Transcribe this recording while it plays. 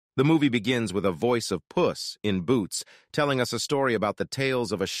The movie begins with a voice of Puss in boots, telling us a story about the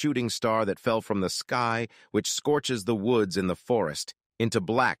tales of a shooting star that fell from the sky, which scorches the woods in the forest, into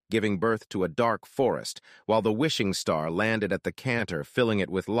black, giving birth to a dark forest, while the wishing star landed at the canter, filling it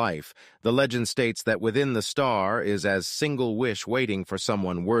with life. The legend states that within the star is as single wish waiting for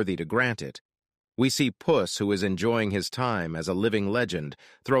someone worthy to grant it. We see Puss, who is enjoying his time as a living legend,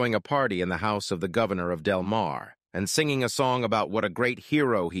 throwing a party in the house of the governor of Del Mar, and singing a song about what a great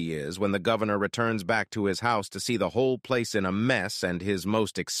hero he is when the governor returns back to his house to see the whole place in a mess and his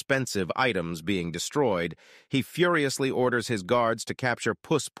most expensive items being destroyed. He furiously orders his guards to capture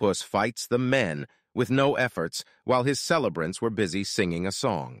Puss. Puss fights the men with no efforts while his celebrants were busy singing a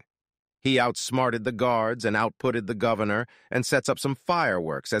song. He outsmarted the guards and outputted the governor and sets up some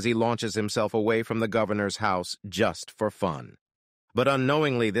fireworks as he launches himself away from the governor's house just for fun. But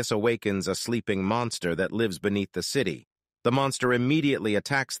unknowingly, this awakens a sleeping monster that lives beneath the city. The monster immediately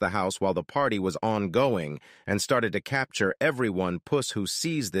attacks the house while the party was ongoing and started to capture everyone. Puss, who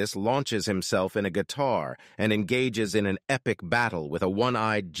sees this, launches himself in a guitar and engages in an epic battle with a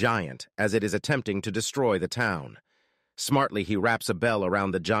one-eyed giant as it is attempting to destroy the town. Smartly, he wraps a bell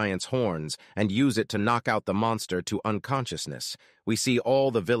around the giant's horns and uses it to knock out the monster to unconsciousness. We see all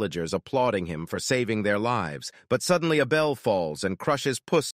the villagers applauding him for saving their lives, but suddenly a bell falls and crushes Puss.